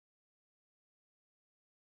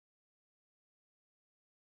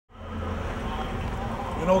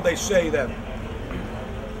You know, they say that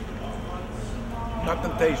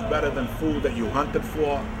nothing tastes better than food that you hunted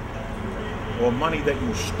for or money that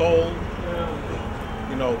you stole.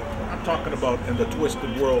 You know, I'm talking about in the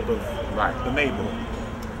twisted world of the neighborhood.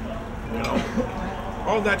 You know,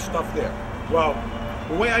 all that stuff there. Well,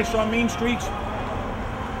 the way I saw Mean Streets,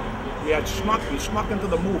 we snuck into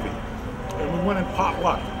the movie, and we went in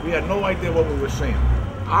potluck. We had no idea what we were seeing.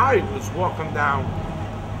 I was walking down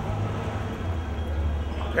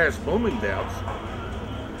past Bloomingdale's,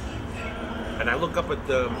 and I look up at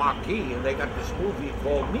the marquee, and they got this movie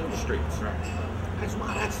called Mean Streets. I said,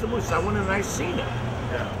 wow, that's the movie. So I went in and I seen it.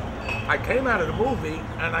 Yeah. I came out of the movie,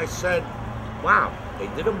 and I said, wow, they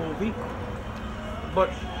did a movie, but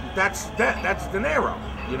that's De Niro.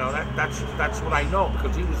 You know, that's what I know,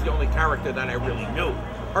 because he was the only character that I really knew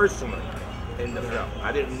personally in the film.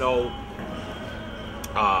 I didn't know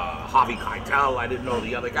Harvey Keitel. I didn't know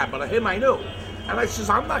the other guy, but him I knew. And I says,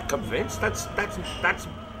 I'm not convinced. That's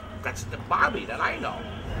the Bobby that I know.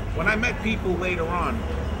 When I met people later on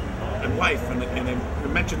in life, and they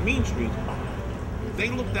mentioned Mean Streets, they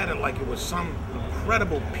looked at it like it was some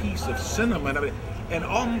incredible piece of cinema and everything.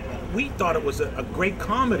 And we thought it was a great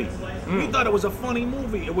comedy. We thought it was a funny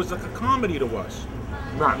movie. It was like a comedy to us.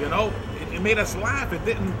 Right. You know, it made us laugh.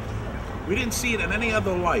 We didn't see it in any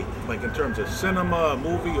other light, like in terms of cinema, a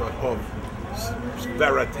movie, or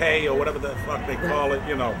verite, or whatever the fuck they call it.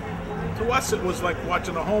 You know, to us it was like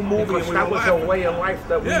watching a home movie. Because and that was a way of life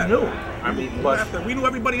that we knew. I mean, we knew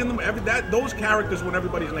everybody in those characters were in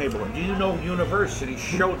everybody's neighborhood. Do you know University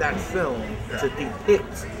showed that film to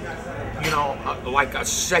depict, you know, like a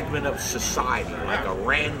segment of society, like a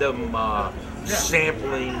random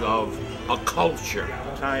sampling of a culture.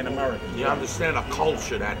 Italian American. You understand? A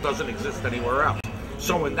culture that doesn't exist anywhere else.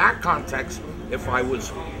 So in that context, if I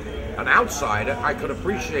was an outsider, I could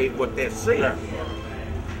appreciate what they're seeing. Yeah.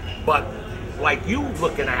 But like you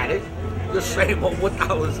looking at it, you're saying, well, what the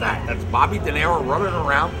hell is that? That's Bobby De Niro running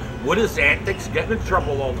around with his antics, getting in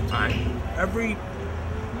trouble all the time. Every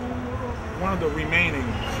one of the remaining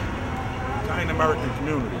Italian American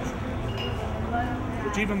communities,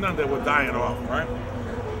 which even then they were dying off, right?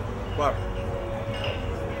 But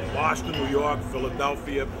Boston, New York,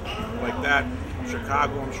 Philadelphia, like that,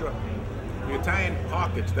 Chicago, I'm sure. The Italian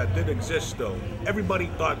pockets that did exist still, everybody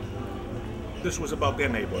thought this was about their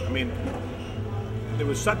neighborhood. I mean, there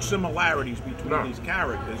was such similarities between these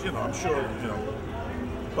characters, you know, I'm sure, you know.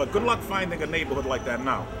 But good luck finding a neighborhood like that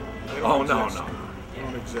now. They don't exist. They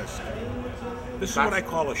don't exist. This is what I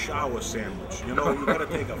call a shower sandwich. You know, you gotta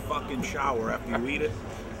take a fucking shower after you eat it.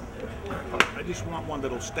 I just want one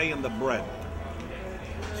that'll stay in the bread.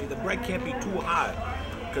 See, the bread can't be too hot,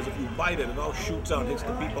 because if you bite it, it all shoots out and hits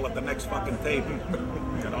the people at the next fucking table.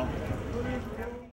 You know?